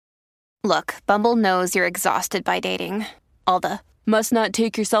Look, Bumble knows you're exhausted by dating. All the must not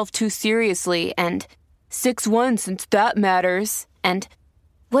take yourself too seriously and 6'1" since that matters. And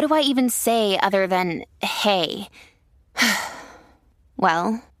what do I even say other than hey?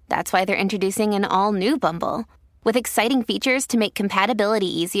 Well, that's why they're introducing an all-new Bumble with exciting features to make compatibility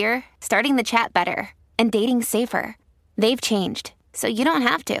easier, starting the chat better, and dating safer. They've changed, so you don't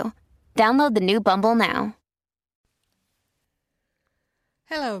have to. Download the new Bumble now.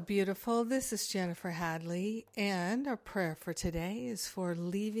 Hello, beautiful. This is Jennifer Hadley, and our prayer for today is for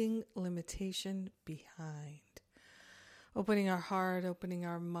leaving limitation behind. Opening our heart, opening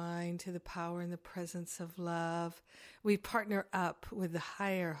our mind to the power and the presence of love. We partner up with the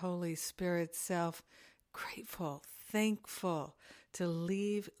higher Holy Spirit self, grateful, thankful to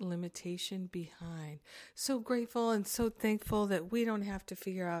leave limitation behind. So grateful and so thankful that we don't have to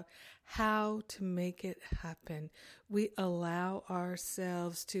figure out how to make it happen. We allow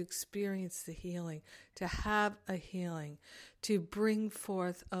ourselves to experience the healing, to have a healing, to bring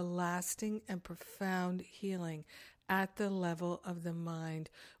forth a lasting and profound healing at the level of the mind.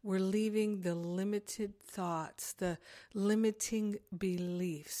 We're leaving the limited thoughts, the limiting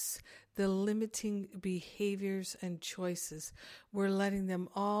beliefs, the limiting behaviors and choices. We're letting them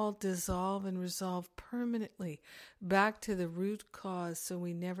all dissolve and resolve permanently back to the root cause so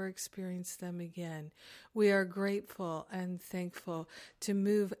we never experience them again. We are grateful and thankful to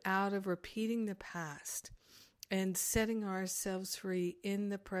move out of repeating the past and setting ourselves free in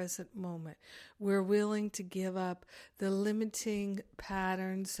the present moment. We're willing to give up the limiting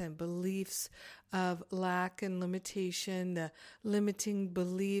patterns and beliefs of lack and limitation, the limiting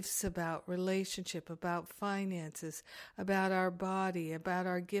beliefs about relationship, about finances, about our body, about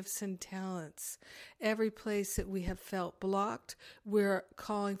our gifts and talents. Every place that we have felt blocked, we're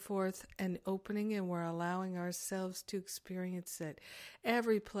calling forth an opening and we're allowing ourselves to experience it.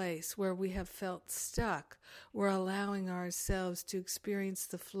 Every place where we have felt stuck, we're allowing ourselves to experience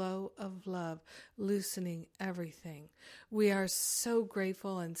the flow of love, loosening everything. We are so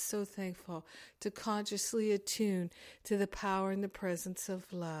grateful and so thankful to consciously attune to the power and the presence of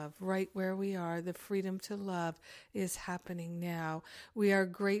love. Right where we are, the freedom to love is happening now. We are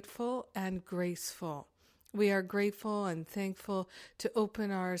grateful and graceful. We are grateful and thankful to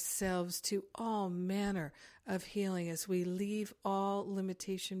open ourselves to all manner of healing as we leave all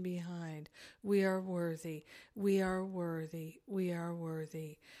limitation behind. We are worthy. We are worthy. We are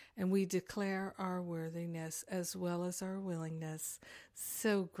worthy. And we declare our worthiness as well as our willingness.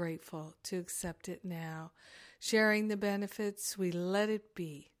 So grateful to accept it now. Sharing the benefits, we let it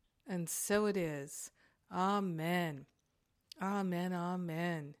be. And so it is. Amen. Amen.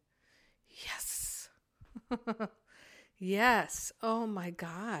 Amen. Yes. Yes. Oh my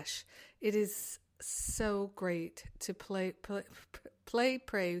gosh. It is so great to pray,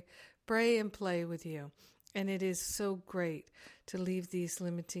 and play with you. And it is so great to leave these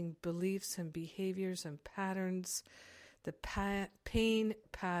limiting beliefs and behaviors and patterns, the pain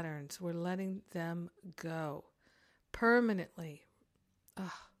patterns. We're letting them go permanently.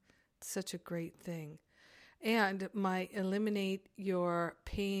 Oh, it's such a great thing. And my Eliminate Your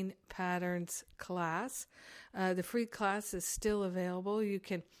Pain Patterns class. The free class is still available. You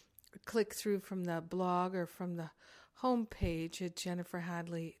can click through from the blog or from the homepage at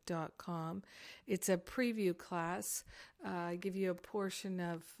jenniferhadley.com. It's a preview class. I give you a portion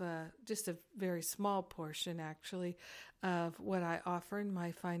of, just a very small portion actually, of what I offer in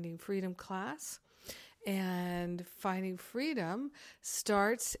my Finding Freedom class. And Finding Freedom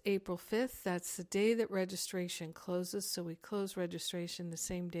starts April 5th. That's the day that registration closes. So we close registration the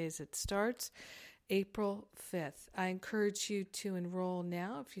same day as it starts, April 5th. I encourage you to enroll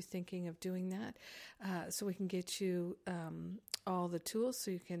now if you're thinking of doing that, so we can get you all the tools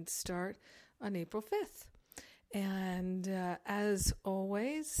so you can start on April 5th. And as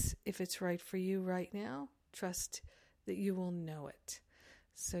always, if it's right for you right now, trust that you will know it.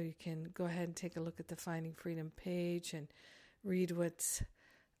 So you can go ahead and take a look at the Finding Freedom page and read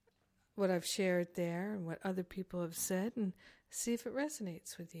what I've shared there and what other people have said and see if it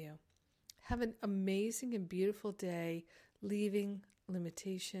resonates with you. Have an amazing and beautiful day, leaving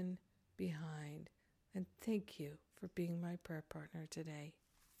limitation behind. And thank you for being my prayer partner today.